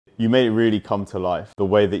You made it really come to life. The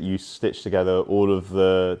way that you stitched together all of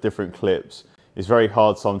the different clips. It's very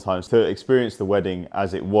hard sometimes to experience the wedding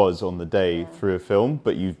as it was on the day through a film,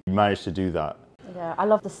 but you managed to do that. Yeah, I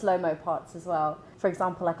love the slow-mo parts as well. For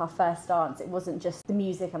example, like our first dance, it wasn't just the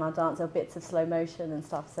music and our dance, there were bits of slow motion and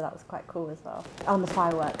stuff, so that was quite cool as well. And the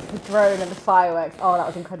fireworks, the drone and the fireworks, oh, that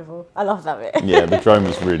was incredible. I love that bit. Yeah, the drone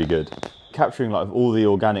was really good. Capturing like all the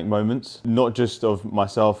organic moments, not just of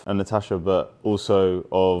myself and Natasha, but also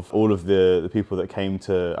of all of the people that came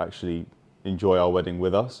to actually enjoy our wedding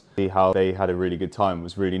with us. See how they had a really good time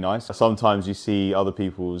was really nice. Sometimes you see other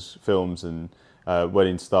people's films and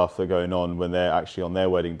wedding stuff that are going on when they're actually on their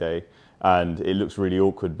wedding day, and it looks really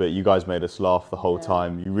awkward, but you guys made us laugh the whole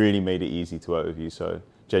time. You really made it easy to work with you, so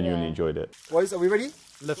genuinely enjoyed it. Boys, are we ready?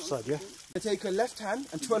 Left side, yeah? Take her left hand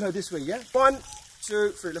and twirl her this way, yeah? 1,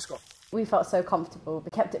 2, 3, let's go. We felt so comfortable.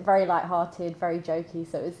 We kept it very light-hearted, very jokey,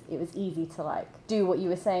 so it was easy to like do what you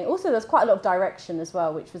were saying. Also, there's quite a lot of direction as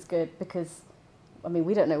well, which was good because, I mean,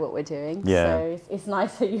 we don't know what we're doing, so it's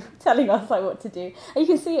nice that you're telling us like what to do. And you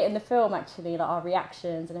can see it in the film actually, like our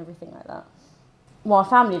reactions and everything like that. Well, our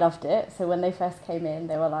family loved it, so when they first came in,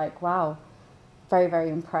 they were like, wow, very, very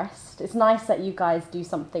impressed. It's nice that you guys do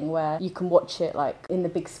something where you can watch it like in the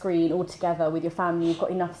big screen all together with your family. You've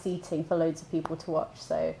got enough seating for loads of people to watch,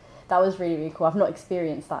 so that was really, really cool. I've not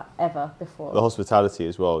experienced that ever before. The hospitality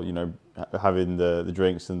as well, you know, having the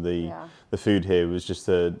drinks and the food here was just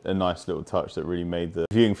a nice little touch that really made the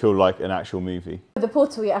viewing feel like an actual movie. The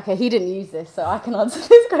portal, okay, he didn't use this, so I can answer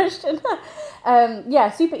this question. Yeah,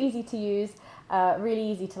 super easy to use. Really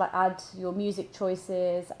easy to like add your music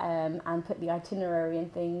choices and put the itinerary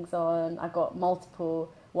and things on. I got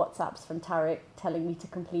multiple WhatsApps from Tariq telling me to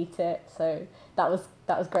complete it, so that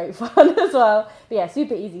was great fun as well. But yeah,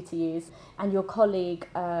 super easy to use. And your colleague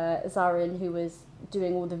Zarin, who was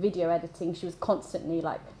doing all the video editing, she was constantly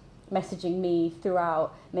like messaging me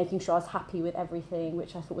throughout, making sure I was happy with everything,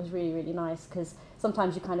 which I thought was really, really nice, because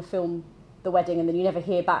sometimes you kind of film the wedding and then you never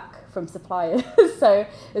hear back from suppliers. So it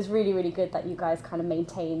was really, really good that you guys kind of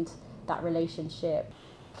maintained that relationship.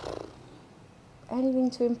 Anything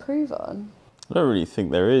to improve on? I don't really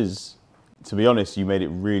think there is. To be honest, you made it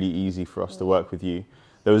really easy for us to work with you.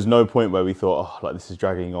 There was no point where we thought, oh, like this is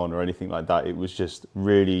dragging on or anything like that. It was just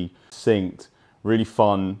really synced, really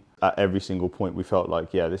fun. At every single point we felt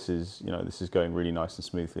like, yeah, this is going really nice and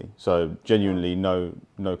smoothly. So genuinely no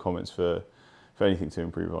comments for anything to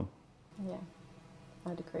improve on. Yeah,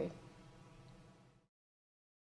 I'd agree.